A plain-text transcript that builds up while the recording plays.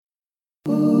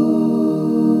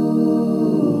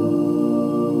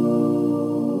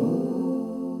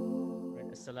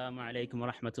Assalamu alaikum wa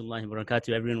rahmatullahi wa barakatuh.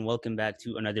 Everyone, welcome back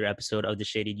to another episode of The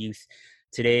Shaded Youth.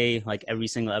 Today, like every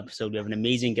single episode, we have an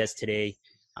amazing guest today.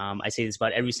 I say this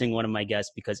about every single one of my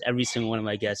guests because every single one of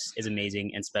my guests is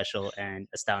amazing and special and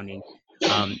astounding.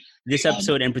 This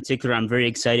episode in particular, I'm very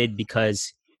excited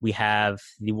because we have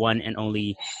the one and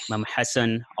only Imam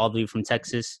Hasan, all the way from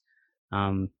Texas.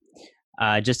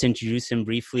 Just to introduce him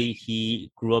briefly,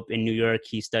 he grew up in New York.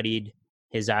 He studied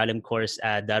his alim course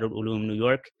at Darul Uloom, New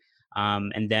York.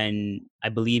 And then I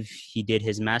believe he did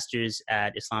his master's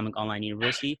at Islamic Online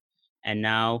University. And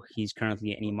now he's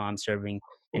currently an Imam serving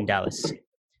in Dallas.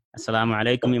 Assalamu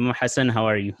alaikum, Imam Hasan. How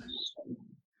are you?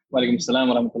 Wa alaikum salam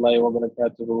wa rahmatullahi wa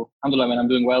barakatuhu. Alhamdulillah, man, I'm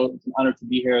doing well. It's an honor to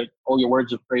be here. All your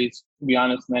words of praise. To be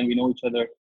honest, man, we know each other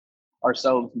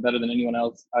ourselves better than anyone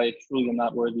else. I truly am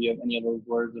not worthy of any of those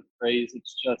words of praise.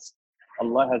 It's just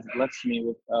Allah has blessed me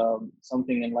with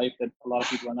something in life that a lot of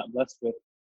people are not blessed with.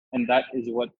 And that is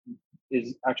what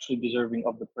is actually deserving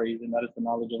of the praise. And that is the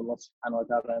knowledge of Allah subhanahu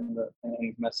wa ta'ala and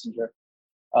His messenger.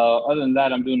 Other than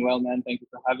that, I'm doing well, man. Thank you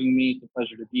for having me. It's a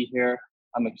pleasure to be here.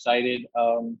 I'm excited.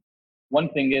 One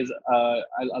thing is, I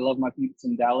love my peeps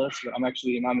in Dallas, but I'm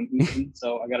actually Imam in Houston,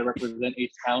 so I got to represent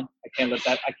H-Town. I can't let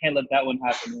that one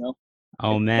happen, you know?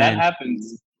 Oh, if man. that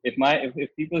happens, if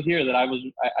people hear that I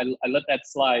let that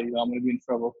slide, you know, I'm going to be in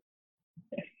trouble.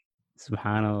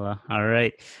 Subhanallah. All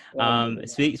right.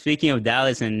 Speaking of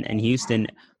Dallas and Houston,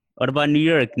 what about New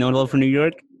York? No love for New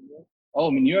York? Oh, I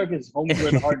mean, New York is home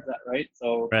where the heart's at, right?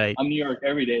 So right. I'm New York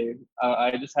every day.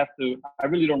 I just have to. I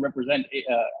really don't represent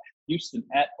Houston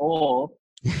at all,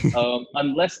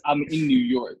 unless I'm in New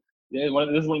York. Yeah,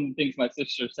 this is one of the things my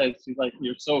sister says. She's like,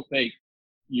 "You're so fake.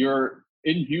 You're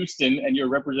in Houston and you're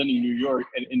representing New York,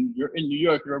 and you're in New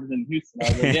York, you're representing Houston." I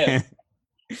was like, "Yeah,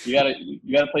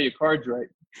 you gotta play your cards right."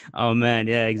 Oh man,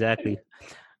 yeah, exactly.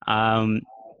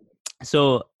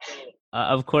 So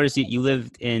of course you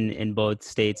lived in both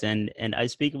states, and I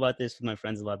speak about this with my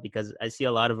friends a lot because I see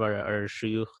a lot of our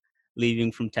shuyukh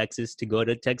leaving from Texas to go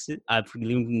to Texas.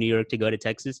 Leaving from New York to go to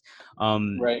Texas.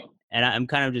 Right. And I'm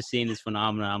kind of just seeing this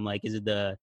phenomenon. I'm like, is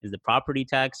the property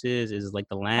taxes? Is it like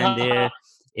the land there?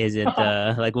 Is it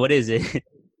like what is it?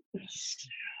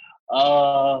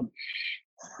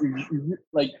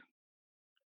 Like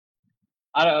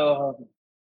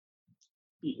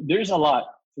there's a lot,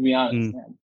 to be honest,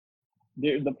 man.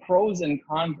 The pros and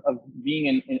cons of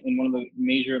being in one of the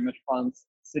major metropolitan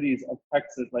cities of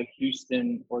Texas, like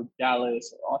Houston or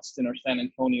Dallas or Austin or San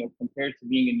Antonio, compared to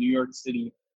being in New York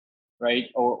City,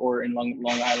 right, or in Long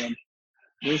Island.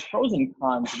 There's pros and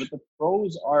cons, but the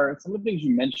pros are some of the things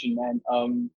you mentioned, man.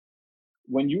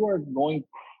 When you are going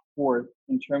forth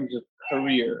in terms of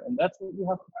career, and that's what you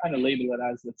have to kind of label it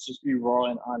as. Let's just be raw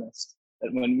and honest.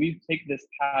 That when we take this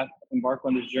path, embark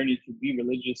on this journey to be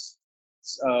religious,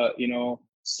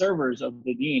 servers of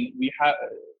the deen,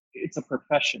 it's a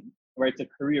profession, right? It's a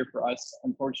career for us.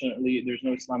 Unfortunately, there's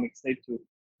no Islamic state to,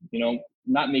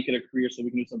 not make it a career so we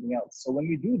can do something else. So when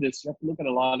we do this, you have to look at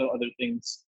a lot of other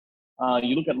things.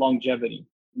 You look at longevity.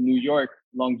 In New York,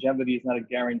 longevity is not a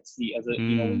guarantee as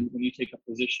when you take a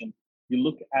position. You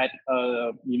look at,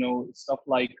 stuff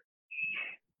like,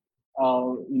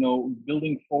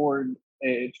 building forward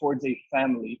towards a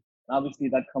family. Obviously,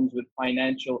 that comes with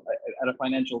at a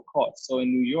financial cost. So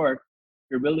in New York,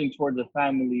 you're building towards a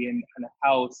family and a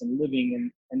house and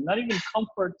living and not even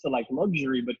comfort to like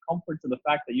luxury, but comfort to the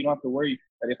fact that you don't have to worry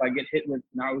that if I get hit with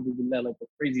like a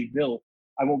crazy bill,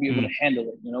 I won't be able to handle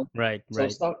it. Right.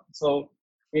 So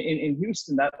in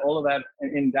Houston, that all of that,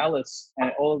 in Dallas,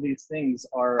 and all of these things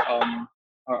are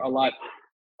a lot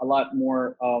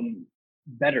more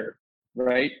better,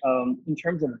 right? In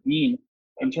terms of being,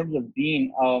 I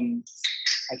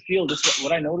feel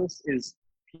what I noticed is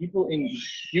people in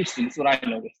Houston, this is what I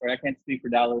noticed, right? I can't speak for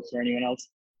Dallas or anyone else.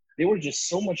 They were just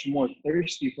so much more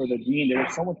thirsty for the deen. They were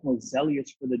so much more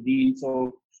zealous for the deen.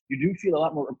 So you do feel a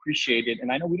lot more appreciated.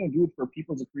 And I know we don't do it for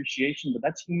people's appreciation, but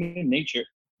that's human nature.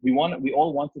 We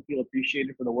all want to feel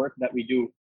appreciated for the work that we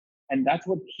do. And that's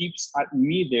what keeps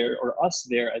me there, or us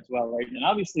there as well, right? And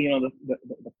obviously, the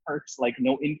perks, like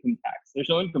no income tax. There's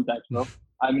no income tax, bro.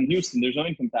 I'm in Houston. There's no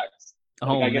income tax.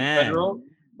 I get federal.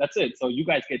 That's it. So you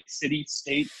guys get city,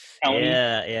 state, county,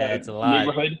 it's a lot.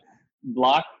 Neighborhood,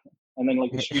 block, and then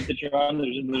like the street that you're on.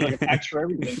 There's like a tax for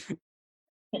everything.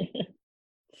 So,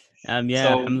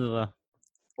 alhamdulillah.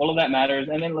 All of that matters.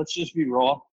 And then let's just be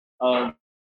raw.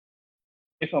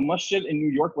 If a masjid in New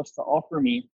York was to offer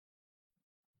me,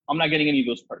 I'm not getting any of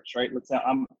those perks, right? Let's say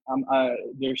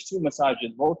there's two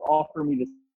massages, both offer me this.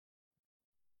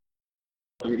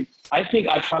 I think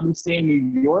I'd probably stay in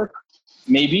New York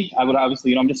maybe I would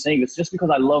obviously, I'm just saying this just because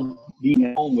I love being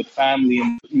at home with family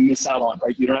and you miss out on,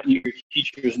 right? You're not near your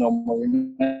teachers no more. You're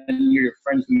not near your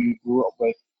friends who you grew up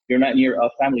with. You're not near a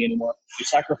family anymore. You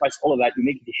sacrifice all of that. You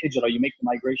make the hijrah. You make the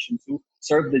migration to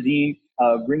serve the deen,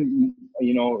 bring,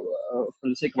 for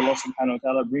the sake of Allah subhanahu wa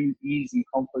ta'ala, bring ease and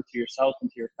comfort to yourself and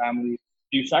to your family.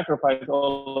 You sacrifice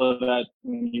all of that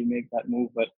when you make that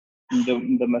move. But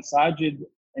the masajid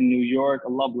in New York,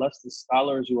 Allah bless the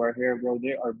scholars who are here, bro.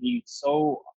 They are being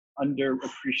so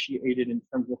underappreciated in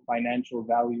terms of financial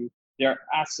value. They're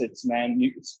assets, man.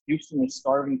 Houston is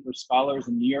starving for scholars,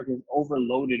 and New York is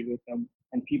overloaded with them,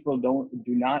 and people do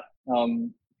not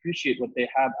appreciate what they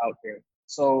have out there.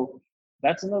 So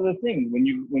that's another thing. When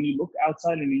you look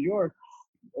outside of New York,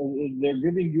 they're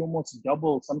giving you almost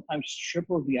double, sometimes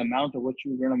triple the amount of what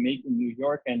you're gonna make in New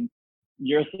York, and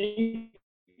you're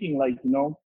thinking like,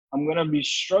 I'm gonna be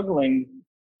struggling,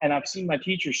 and I've seen my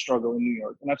teachers struggle in New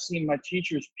York, and I've seen my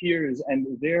teachers' peers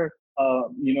and their,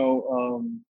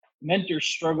 mentors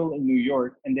struggle in New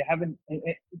York, and they haven't.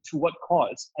 To what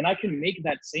cause? And I can make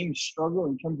that same struggle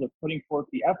in terms of putting forth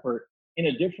the effort in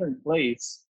a different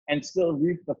place and still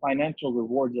reap the financial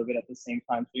rewards of it at the same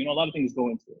time. So a lot of things go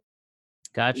into it.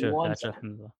 Gotcha. One Gotcha.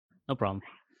 second. No problem.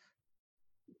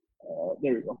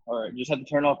 There we go. All right, just had to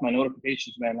turn off my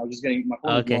notifications, man. I was just getting my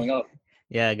phone was blowing up.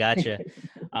 Yeah, gotcha.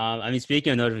 I mean,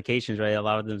 speaking of notifications, right? A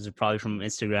lot of them are probably from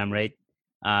Instagram,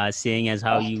 right? Seeing as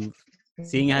how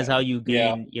you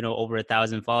gain, over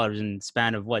 1,000 followers in the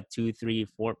span of what, 2, 3,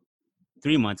 4,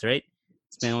 3 months, right?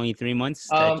 It's been only 3 months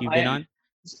that you've been on.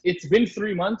 It's been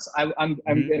 3 months. I've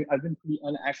Mhm. been pretty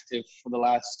inactive for the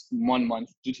last 1 month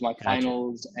due to my Gotcha.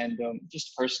 finals and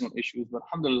just personal issues. But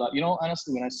alhamdulillah,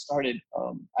 honestly, when I started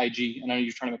IG, and I know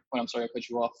you're trying to make a point. I'm sorry I cut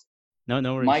you off. No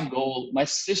worries. My goal, my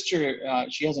sister,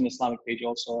 she has an Islamic page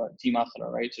also, Team Akhira,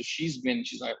 right? So she's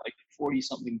like 40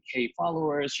 something K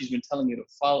followers. She's been telling me to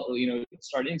follow,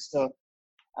 start Insta.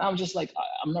 I'm just like,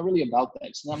 I'm not really about that.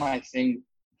 It's not my thing.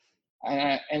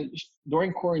 And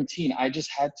during quarantine, I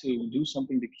just had to do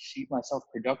something to keep myself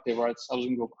productive, or else I was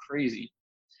gonna go crazy.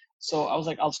 So I was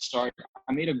like, I'll start.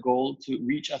 I made a goal to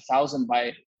reach 1,000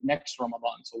 by next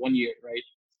Ramadan, so 1 year, right?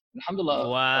 Alhamdulillah.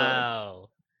 Wow.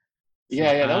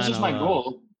 Yeah, that was just my Subhanallah.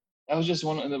 goal. That was just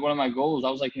one of my goals. I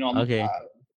was like, Okay.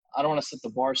 I don't want to set the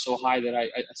bar so high that I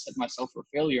set myself for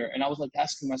failure. And I was like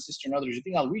asking my sister and others, do you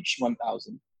think I'll reach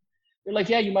 1,000? They're like,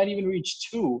 yeah, you might even reach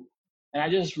 2. And I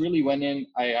just really went in.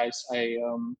 I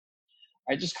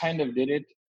just kind of did it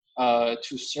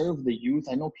to serve the youth.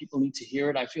 I know people need to hear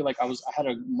it. I feel like I had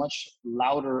a much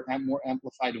louder and more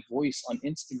amplified voice on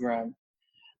Instagram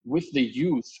with the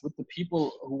youth, with the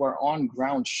people who are on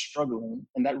ground struggling,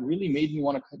 and that really made me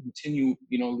want to continue.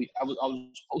 I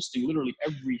was posting literally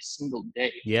every single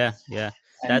day. Yeah.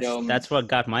 And That's what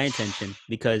got my attention,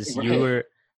 because you right,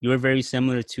 were very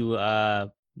similar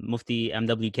to Mufti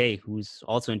MWK, who's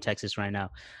also in Texas right now.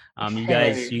 You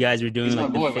right. guys were doing He's my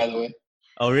like boy, by the way.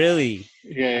 Oh, really?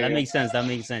 That Yeah, makes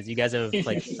sense. You guys have yeah,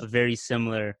 like a very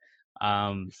similar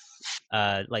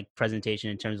like presentation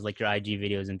in terms of like your IG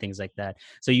videos and things like that.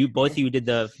 So both of you did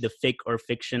the fic or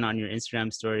fiction on your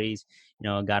Instagram stories,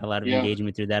 got a lot of yeah,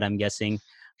 engagement through that, I'm guessing.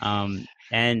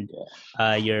 And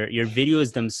yeah. your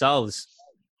videos themselves,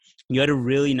 you had a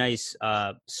really nice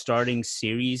starting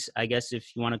series, I guess,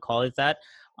 if you want to call it that,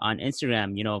 on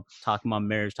Instagram, talking about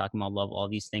marriage, talking about love, all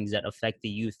these things that affect the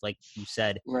youth, like you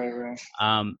said. Right.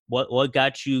 What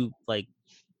got you, like,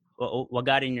 what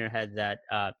got in your head that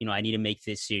I need to make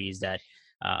this series that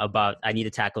about, I need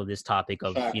to tackle this topic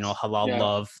of Facts. halal Yeah.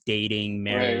 love, dating,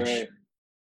 marriage. Right.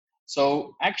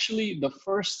 So actually, the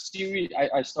first series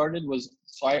I started was,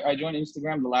 so I joined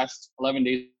Instagram the last 11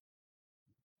 days.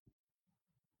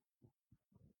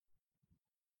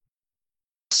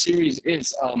 Series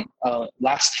is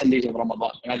last 10 days of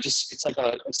Ramadan, and it's like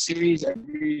a series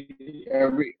every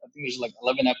I think there's like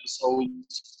 11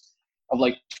 episodes of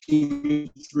like 2 to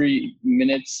 3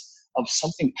 minutes of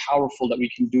something powerful that we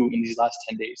can do in these last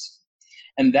 10 days.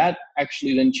 And that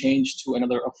actually then changed to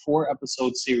a 4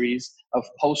 episode series of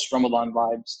post Ramadan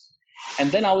vibes.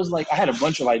 And then I was like, I had a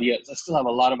bunch of ideas. I still have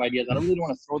a lot of ideas. I don't really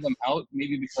want to throw them out,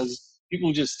 maybe because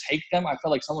people just take them. I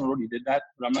felt like someone already did that,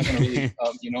 but I'm not going to really,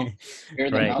 air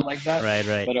them Right. out like that.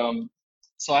 Right. But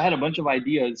so I had a bunch of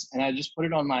ideas, and I just put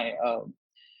it on my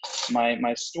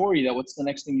my story, that what's the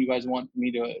next thing you guys want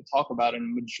me to talk about,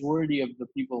 and majority of the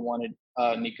people wanted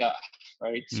nikah,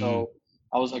 right? So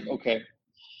I was like, okay.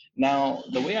 Now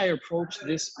the way I approach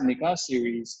this nikah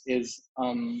series is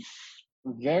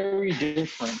very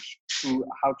different to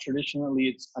how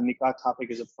traditionally a nikah topic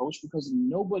is approached, because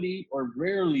nobody, or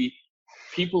rarely,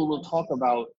 people will talk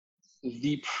about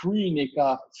the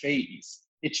pre-nikah phase.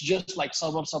 It's just like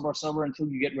sabr, sabr, sabr until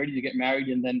you get ready to get married,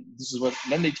 and then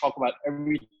then they talk about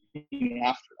everything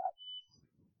after that.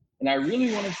 And I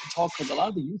really wanted to talk because a lot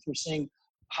of the youth were saying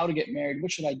how to get married,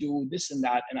 what should I do, this and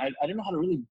that, and I didn't know how to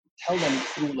really tell them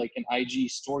through like an IG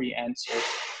story answer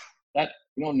that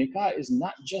nikah is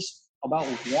not just about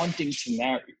wanting to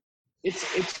marry. It's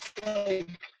like,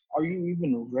 are you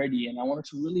even ready? And I wanted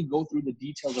to really go through the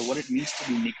details of what it means to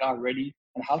be nikah ready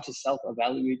and how to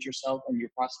self-evaluate yourself and your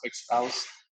prospect spouse.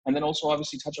 And then also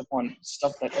obviously touch upon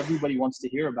stuff that everybody wants to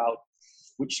hear about,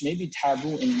 which may be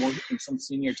taboo in some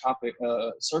senior topic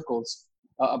circles,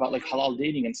 about like halal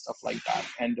dating and stuff like that,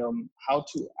 and how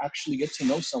to actually get to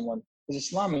know someone. Because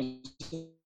Islam is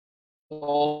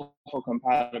all for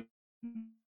compatibility,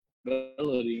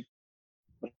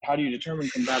 but how do you determine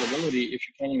compatibility if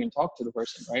you can't even talk to the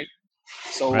person, right?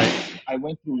 So Right. I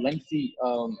went through lengthy,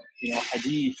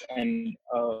 hadith and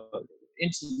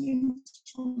incidents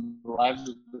from the lives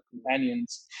of the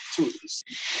companions to,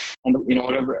 and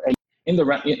whatever. And in the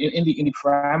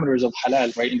parameters of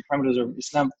halal, right? In the parameters of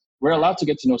Islam, we're allowed to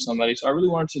get to know somebody. So I really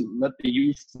wanted to let the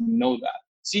youth know that.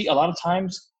 See, a lot of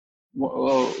times,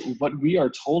 what we are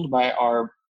told by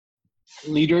our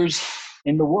leaders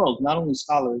in the world, not only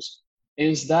scholars,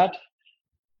 is that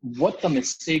what the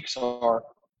mistakes are,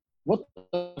 what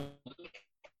the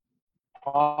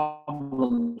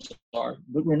problems are,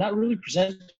 but we're not really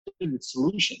presented with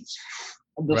solutions.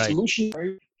 The Right. solutions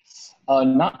are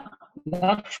not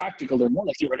practical; they're more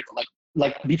like theoretical.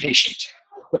 Like be patient,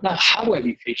 but now how do I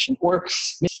be patient? Or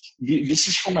this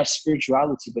is for my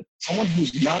spirituality, but someone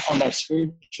who's not on that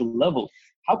spiritual level,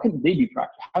 how can they be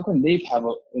practical? How can they have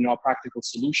a practical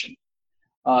solution?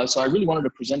 So I really wanted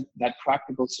to present that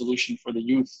practical solution for the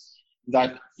youth,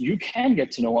 that you can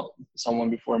get to know someone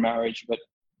before marriage, but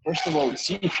first of all,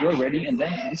 see if you're ready, and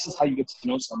then this is how you get to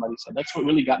know somebody. So that's what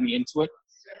really got me into it.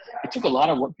 It took a lot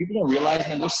of work. People don't realize,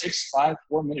 man, those 6, 5,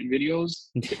 4-minute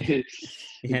videos,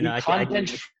 No, the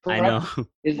content I prep know.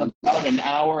 is about an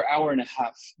hour, hour and a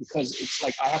half, because it's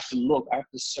like I have to look, I have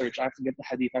to search, I have to get the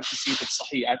hadith, I have to see if it's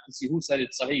sahih, I have to see who said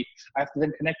it's sahih, I have to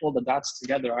then connect all the dots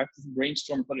together, I have to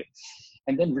brainstorm, put it,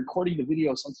 and then recording the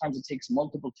video. Sometimes it takes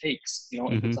multiple takes.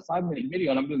 If it's a 5-minute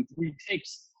video and I'm doing 3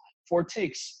 takes, 4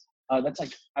 takes, that's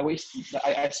like I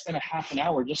spent a half an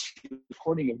hour just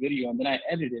recording a video, and then I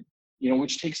edit it,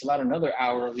 which takes about another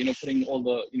hour, putting all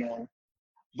the,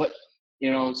 but,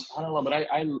 subhanAllah, but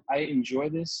I enjoy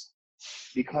this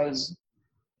because,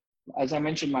 as I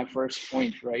mentioned my first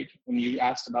point, right, when you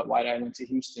asked about why I went to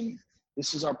Houston,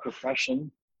 this is our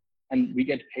profession and we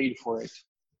get paid for it.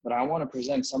 But I want to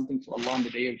present something to Allah on the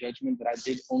Day of Judgment that I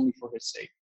did only for His sake.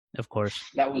 Of course.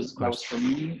 That was for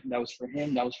me, that was for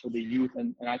him, that was for the youth,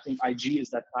 and I think IG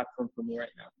is that platform for me right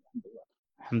now.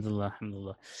 Alhamdulillah,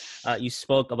 alhamdulillah. You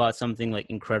spoke about something like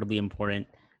incredibly important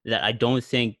that I don't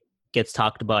think gets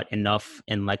talked about enough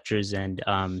in lectures and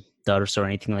dars or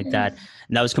anything like that.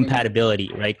 And that was compatibility,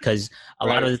 right? Because a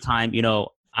lot of the time,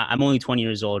 I'm only 20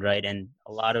 years old, right? And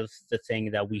a lot of the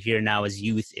thing that we hear now as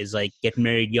youth is like, get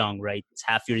married young, right? It's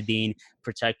half your deen,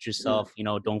 protect yourself,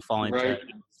 don't fall into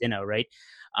zina, right?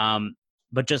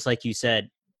 But just like you said,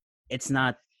 it's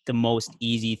not the most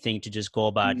easy thing to just go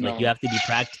about. Like, you have to be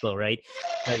practical, right?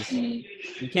 Because you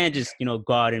can't just,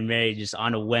 go out and marry just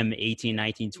on a whim, 18,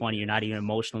 19, 20. You're not even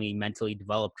emotionally, mentally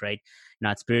developed, right?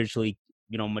 Not spiritually,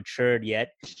 matured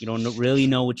yet. You don't really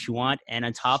know what you want. And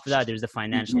on top of that, there's the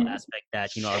financial aspect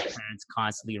that, our parents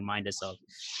constantly remind us of.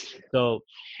 So,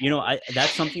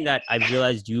 that's something that I've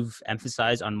realized you've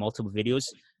emphasized on multiple videos,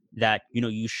 that,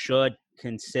 you should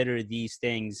consider these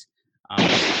things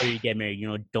before you get married.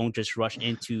 Don't just rush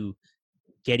into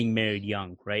getting married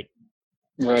young, right?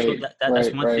 So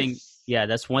that's one thing. Yeah,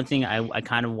 that's one thing I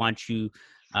kind of want you.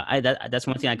 That's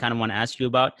one thing I kind of want to ask you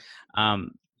about.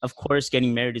 Of course,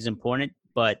 getting married is important,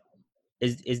 but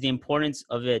is the importance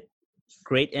of it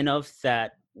great enough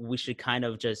that we should kind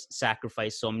of just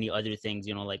sacrifice so many other things?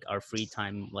 Like our free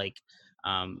time, like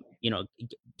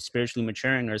spiritually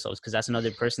maturing ourselves, because that's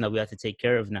another person that we have to take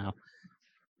care of now.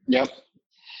 Yep,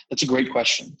 that's a great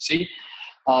question. See,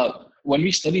 when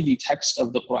we study the text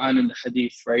of the Quran and the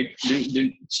Hadith, right,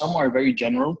 some are very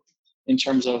general in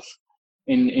terms of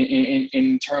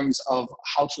in terms of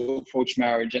how to approach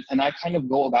marriage, and I kind of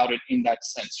go about it in that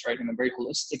sense, right, in a very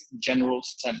holistic, general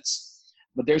sense.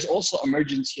 But there's also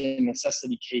emergency and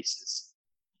necessity cases,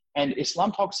 and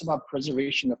Islam talks about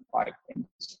preservation of 5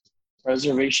 things: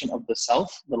 preservation of the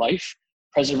self, the life;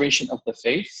 preservation of the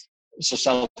faith, so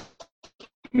self,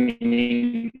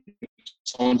 meaning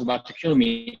someone's about to kill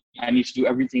me, I need to do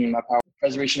everything in my power.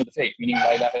 Preservation of the faith, meaning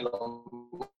I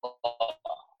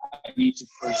I need to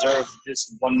preserve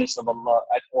this oneness of Allah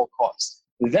at all costs.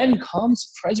 Then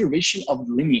comes preservation of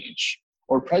lineage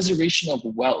or preservation of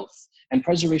wealth and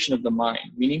preservation of the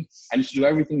mind, meaning I need to do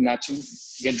everything not to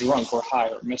get drunk or high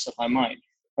or mess up my mind.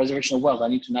 Preservation of wealth, I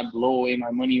need to not blow away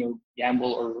my money or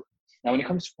gamble. Or now when it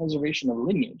comes to preservation of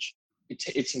lineage,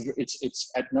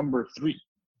 it's at number 3,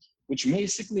 which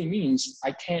basically means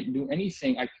I can't do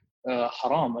anything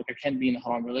haram, like I can't be in a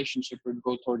haram relationship or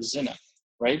go towards zina,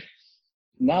 right?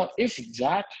 Now, if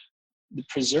that,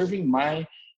 preserving my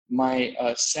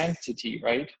sanctity,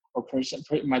 right, or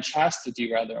my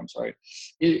chastity rather, I'm sorry,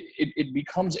 it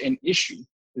becomes an issue,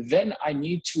 then I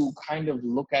need to kind of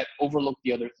overlook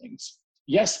the other things.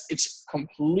 Yes, it's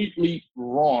completely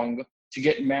wrong to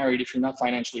get married if you're not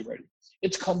financially ready.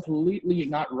 It's completely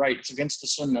not right. It's against the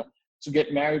sunnah to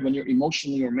get married when you're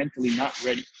emotionally or mentally not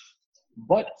ready.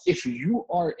 But if you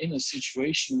are in a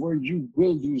situation where you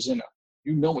will do zina,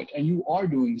 you know it, and you are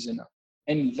doing zina,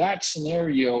 in that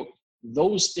scenario,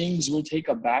 those things will take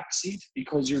a backseat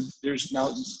because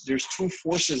there's two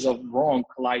forces of wrong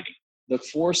colliding: the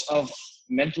force of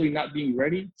mentally not being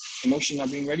ready, emotionally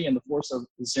not being ready, and the force of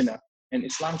zina. And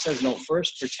Islam says, no,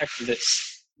 first protect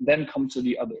this, then come to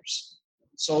the others.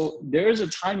 So there is a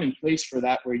time and place for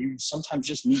that where you sometimes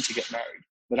just need to get married.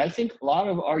 But I think a lot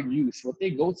of our youth, what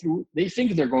they go through, they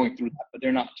think they're going through that, but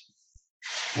they're not.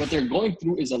 What they're going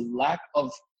through is a lack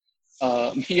of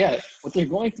what they're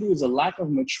going through is a lack of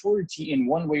maturity in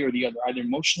one way or the other, either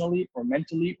emotionally or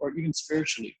mentally or even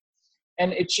spiritually.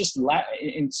 And it's just lack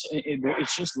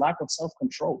of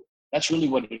self-control. That's really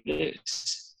what it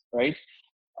is, right?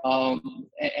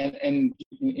 And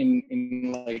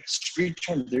in like street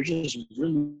terms, they're just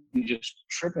really just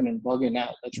tripping and bugging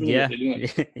out. That's really what they're doing.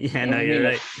 Yeah, no, you're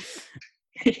right.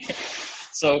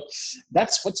 So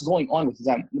that's what's going on with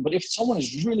them. But if someone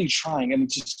is really trying and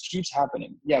it just keeps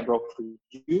happening, yeah, bro, for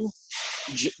you,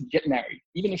 get married.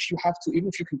 Even if you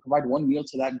can provide one meal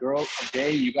to that girl a day,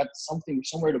 you got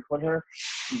somewhere to put her,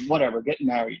 whatever, get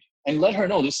married. And let her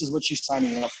know this is what she's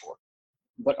signing up for.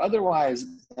 But otherwise,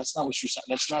 that's not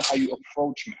how you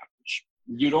approach marriage.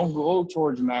 You don't go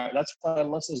towards marriage. That's why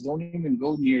Allah says, don't even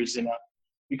go near zina.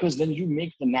 Because then you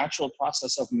make the natural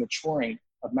process of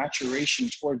maturation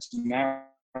towards marriage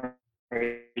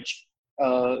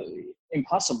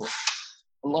impossible.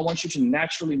 Allah wants you to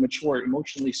naturally mature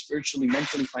emotionally, spiritually,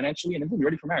 mentally, financially, and then be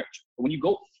ready for marriage. But when you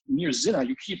go near zina,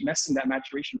 you keep messing that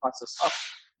maturation process up.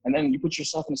 And then you put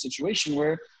yourself in a situation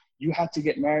where you have to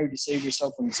get married to save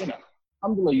yourself from zina.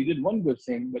 Alhamdulillah, you did one good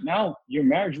thing, but now your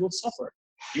marriage will suffer.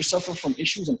 You suffer from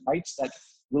issues and fights that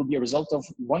will be a result of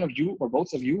one of you or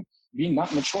both of you being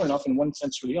not mature enough in one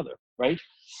sense or the other, right?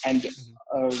 And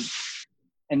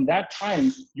in that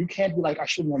time, you can't be like, I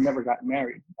shouldn't have never gotten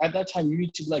married. At that time, you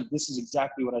need to be like, this is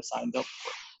exactly what I signed up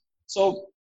for. So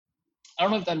I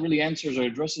don't know if that really answers or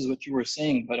addresses what you were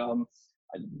saying, but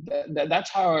that's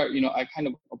how I kind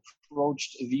of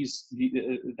approached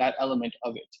that element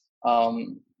of it.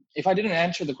 If I didn't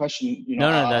answer the question,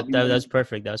 No, that was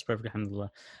perfect. That was perfect.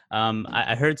 Alhamdulillah.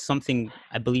 I heard something,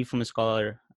 I believe, from a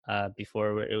scholar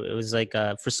before, where it was like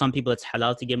for some people it's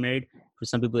halal to get married, for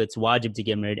some people it's wajib to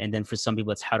get married, and then for some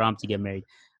people it's haram to get married.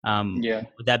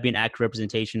 Would that be an accurate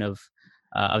representation of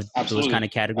those kind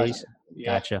of categories?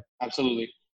 Gotcha.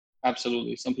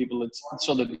 Absolutely. Some people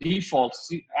so the defaults.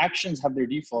 Actions have their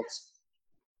defaults.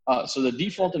 So the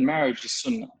default in marriage is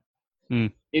sunnah.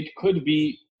 It could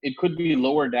be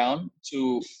lower down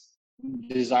to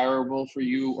desirable for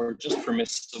you or just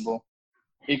permissible.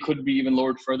 It could be even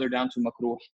lowered further down to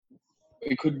makruh.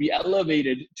 It could be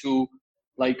elevated to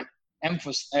like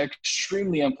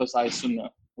extremely emphasize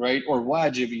sunnah, right? Or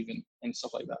wajib even, and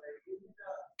stuff like that.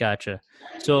 Gotcha.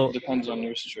 So it depends on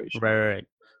your situation. Right.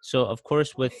 So of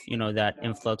course, with that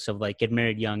influx of like get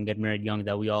married young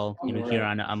that we all hear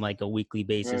on like a weekly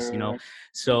basis,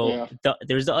 so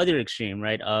there's the other extreme,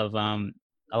 right? Of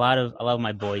a lot of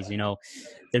my boys,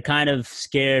 they're kind of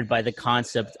scared by the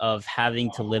concept of having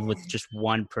to live with just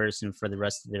one person for the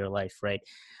rest of their life, right?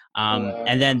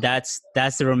 And then that's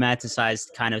the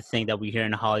romanticized kind of thing that we hear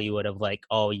in Hollywood of like,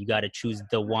 oh, you got to choose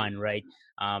the one, right?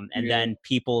 And then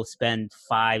people spend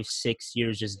 5-6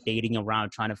 years just dating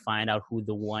around trying to find out who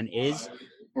the one is.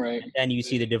 Right. And then you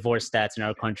see the divorce stats in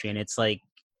our country, and it's like,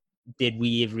 did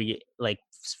we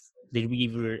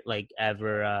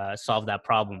ever solve that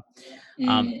problem?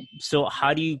 So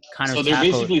how do you kind of so they're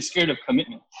basically scared of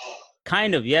commitment?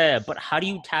 Kind of, yeah. But how do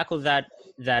you tackle that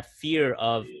fear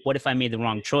of what if I made the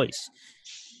wrong choice?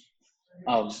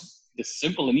 The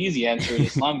simple and easy answer is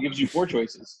Islam gives you 4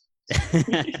 choices. So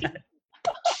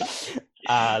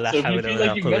if you feel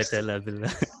like you messed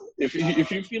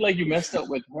if you feel like you messed up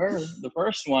with her, the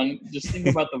first one, just think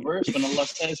about the verse when Allah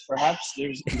says perhaps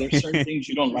there's certain things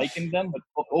you don't like in them, but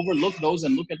overlook those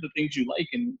and look at the things you like,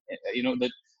 and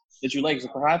that you like. So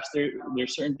perhaps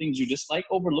there's certain things you dislike,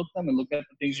 overlook them and look at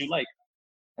the things you like,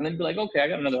 and then be like, okay, I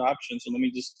got another option. So let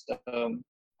me just.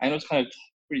 I know it's kind of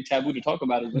pretty taboo to talk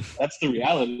about it, but that's the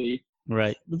reality.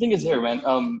 Right. The thing is here,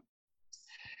 man.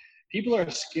 People are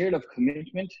scared of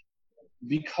commitment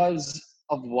because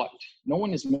of what? No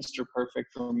one is Mr. Perfect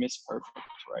or Miss Perfect,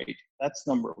 right? That's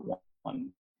number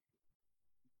one.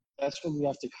 That's what we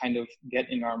have to kind of get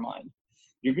in our mind.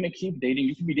 You're going to keep dating.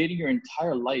 You can be dating your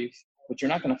entire life, but you're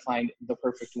not going to find the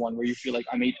perfect one where you feel like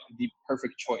I made the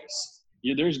perfect choice.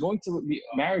 There's going to be,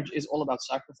 marriage is all about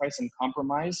sacrifice and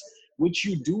compromise, which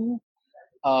you do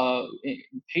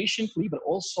patiently, but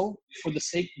also for the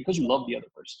sake, because you love the other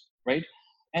person, right?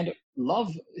 And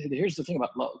love, here's the thing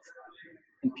about love.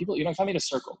 And people, if I made a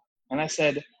circle and I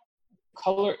said,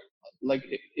 color, like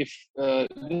if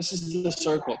this is the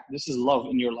circle, this is love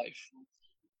in your life.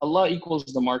 Allah equals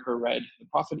the marker red, the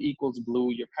Prophet equals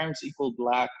blue, your parents equal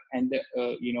black, and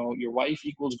your wife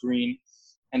equals green,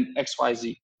 and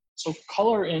XYZ. So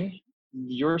color in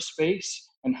your space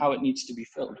and how it needs to be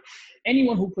filled.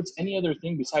 Anyone who puts any other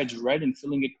thing besides red and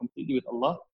filling it completely with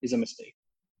Allah is a mistake,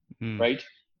 right?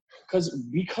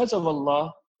 Because of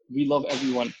Allah, we love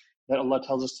everyone that Allah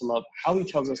tells us to love, how He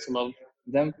tells us to love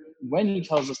them, when He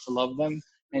tells us to love them,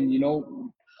 and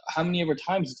how many ever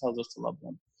times He tells us to love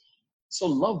them. So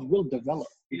love will develop,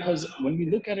 because when we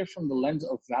look at it from the lens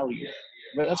of value,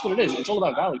 but that's what it is. It's all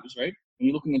about values, right? When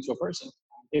you're looking into a person.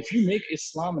 If you make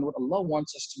Islam and what Allah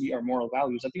wants us to be our moral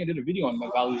values, I think I did a video on my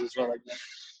values as well, like that.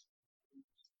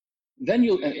 Then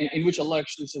in which Allah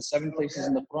actually says 7 places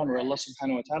in the Quran where Allah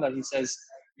subhanahu wa ta'ala, He says,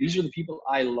 these are the people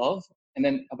I love. And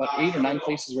then about 8 or 9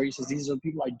 places where He says, these are the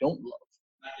people I don't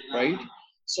love, right?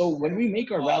 So when we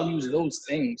make our values those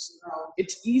things,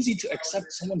 it's easy to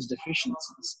accept someone's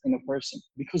deficiencies in a person,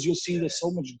 because you'll see there's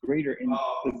so much greater in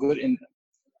the good in them.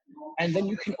 And then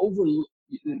you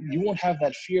won't have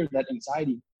that fear, that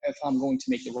anxiety, if I'm going to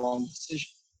make the wrong decision.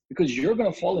 Because you're going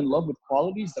to fall in love with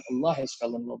qualities that Allah has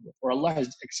fell in love with, or Allah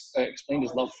has explained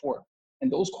His love for.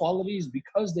 And those qualities,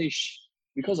 because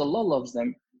Allah loves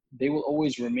them, they will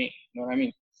always remain. You know what I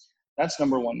mean? That's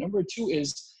number one. Number two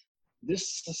is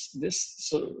this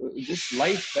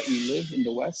life that we live in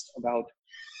the West about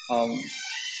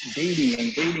dating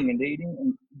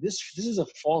and this is a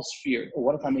false fear. Oh,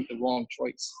 what if I make the wrong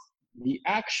choice? The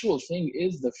actual thing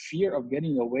is the fear of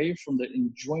getting away from the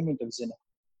enjoyment of zina,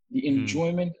 the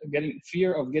enjoyment of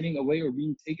fear of getting away or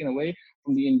being taken away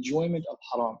from the enjoyment of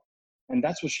haram. And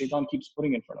that's what shaitan keeps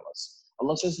putting in front of us.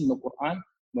 Allah says in the Quran,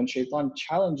 when shaitan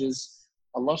challenges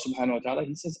Allah subhanahu wa ta'ala,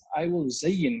 He says, I will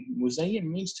zayyin. Muzayyin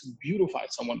means to beautify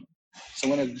someone. So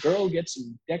when a girl gets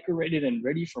decorated and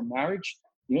ready for marriage,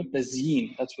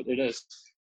 tazyin, that's what it is.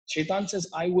 Shaitan says,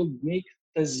 I will make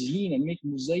tazyin and make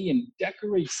muzayyin,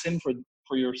 decorate sin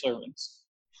for your servants,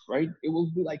 right? It will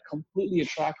be like completely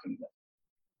attracting them.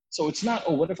 So it's not,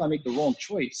 oh, what if I make the wrong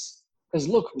choice? Because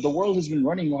look, the world has been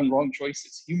running on wrong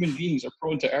choices. Human beings are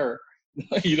prone to error.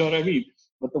 You know what I mean?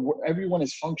 But everyone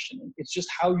is functioning. It's just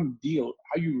how you deal,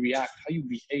 how you react, how you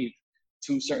behave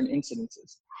to certain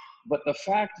incidences. But the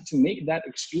fact to make that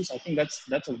excuse, I think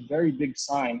that's a very big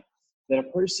sign that a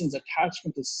person's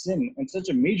attachment to sin, and such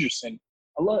a major sin.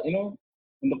 Allah,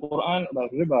 in the Quran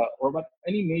about riba or about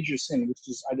any major sin, which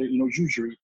is either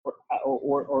usury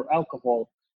or alcohol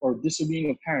or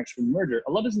disobeying of parents or murder,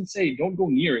 Allah doesn't say don't go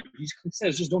near it. He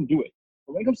says just don't do it.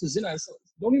 But when it comes to zina,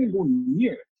 don't even go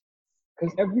near it.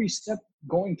 Because every step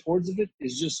going towards it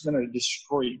is just going to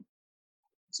destroy you.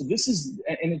 So this is,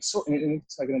 and it's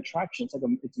like an attraction.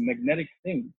 It's a magnetic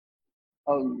thing.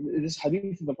 This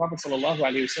hadith of the Prophet sallallahu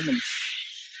alaihi wasallam,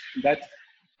 that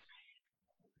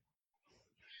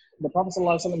the Prophet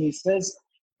sallallahu alaihi wasallam, he says,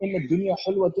 "In the dunya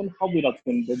hulwatun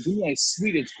hadiratun." The dunya is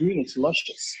sweet, it's green, it's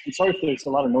luscious. I'm sorry if there's a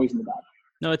lot of noise in the back.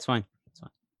 No, it's fine. It's fine.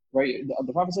 Right?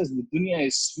 The Prophet says the dunya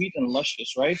is sweet and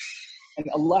luscious, right? And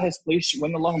Allah has placed you,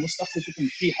 when Allah mustakhlifukum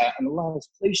fiha, and Allah has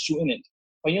placed you in it.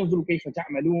 فَيَنْظُرُ كَيْفَ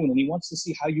تَعْمَلُونَ, and He wants to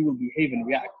see how you will behave and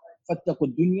react.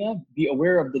 فَاتَّقُوا الدُّنْيَا, be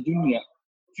aware of the dunya.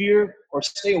 Fear or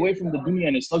stay away from the dunya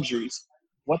and its luxuries.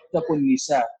 وَاتَّقُوا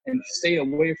النِّسَاء, and stay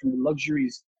away from the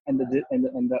luxuries and the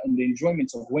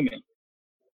enjoyments of women.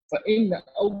 فَإِنَّ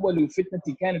أَوَّلُ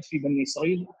فِتْنَةِ كَانَتْ فِي بَنِي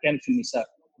إِسْرَائِيلَ كَانَتْ فِي النِّسَاء.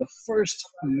 The first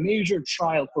major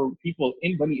trial for people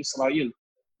in Bani Israel,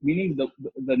 meaning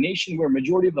the nation where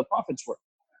majority of the prophets were.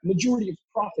 Majority of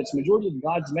prophets, majority of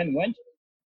God's men went.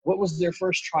 What was their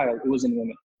first trial? It was in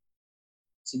women.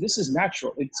 So this is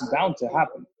natural. It's bound to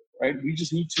happen, right? We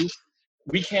just need to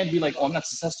we can't be like, oh, I'm not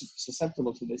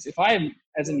susceptible to this. If I am,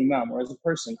 as an imam or as a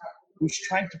person who's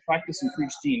trying to practice and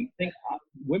preach deen, think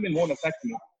women won't affect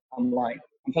me, I'm lying.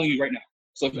 I'm telling you right now.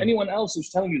 So if anyone else is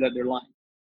telling you that they're lying,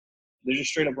 they're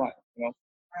just straight up lying. You know,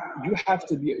 you have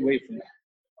to be away from that.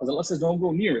 Because Allah says, don't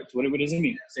go near it. Whatever it doesn't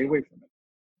mean, stay away from it.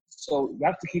 So you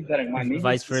have to keep that in mind. Maybe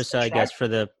Vice it's this versa, I guess, for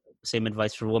the same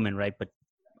advice for women, right? But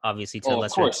obviously to a Oh, of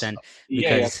lesser course. extent, Yeah,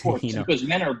 of because course. you know, Because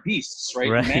men are beasts, right?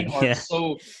 Men right? are Yeah,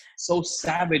 so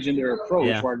savage in their approach,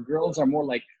 yeah. where girls are more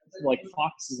like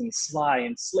foxes and sly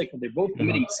and slick. But they're both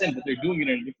committing sin, but they're doing it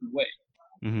in a different way.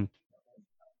 Mm-hmm.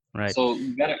 Right. So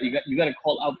you gotta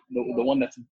call out the one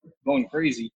that's going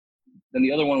crazy. Then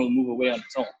the other one will move away on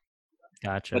its own.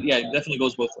 Gotcha. But yeah, it definitely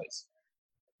goes both ways.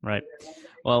 Right.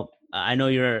 Well, I know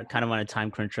you're kind of on a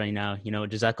time crunch right now. You know, Yeah.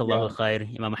 Jazakallahu khair,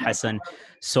 Imam Hasan,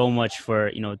 so much for,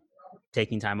 you know,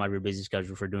 taking time out of your busy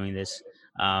schedule for doing this.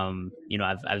 You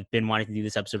know, I've been wanting to do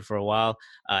this episode for a while,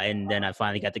 and then I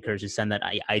finally got the courage to send that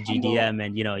Alhamdulillah. IGDM,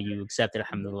 and you know, you accepted,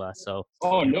 alhamdulillah. So,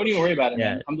 Oh, don't even worry about it,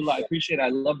 man. yeah, Alhamdulillah, I appreciate it. I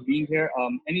love being here.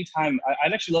 Anytime,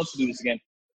 I'd actually love to do this again.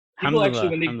 People actually, alhamdulillah,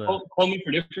 when they alhamdulillah. call me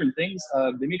for different things,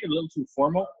 they make it a little too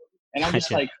formal, and I'm just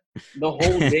Gotcha. like, the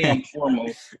whole day I'm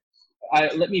formal.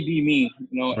 Let me be me,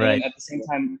 you know, and Right. at the same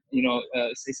time, you know,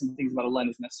 say some things about Allah and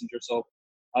His Messenger. So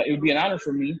it would be an honor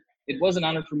for me. It was an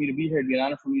honor for me to be here. It'd be an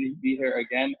honor for me to be here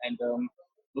again, and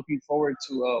looking forward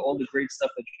to all the great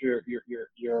stuff that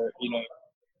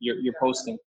you're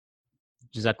posting.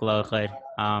 Jazakallahu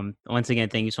khair. Once again,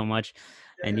 thank you so much,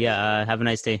 and yeah, have a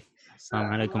nice day.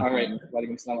 Assalamu alaikum. All right.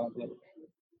 Walaikum salam wa rahmatullah.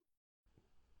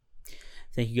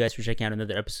 Thank you guys for checking out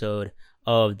another episode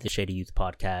of the Shady Youth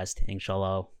Podcast.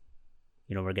 Inshallah,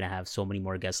 you know, we're going to have so many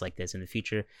more guests like this in the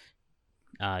future.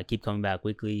 Keep coming back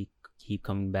weekly. Keep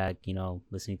coming back, you know,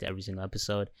 listening to every single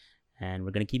episode. And we're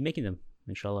going to keep making them,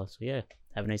 inshallah. So, yeah,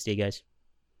 have a nice day, guys.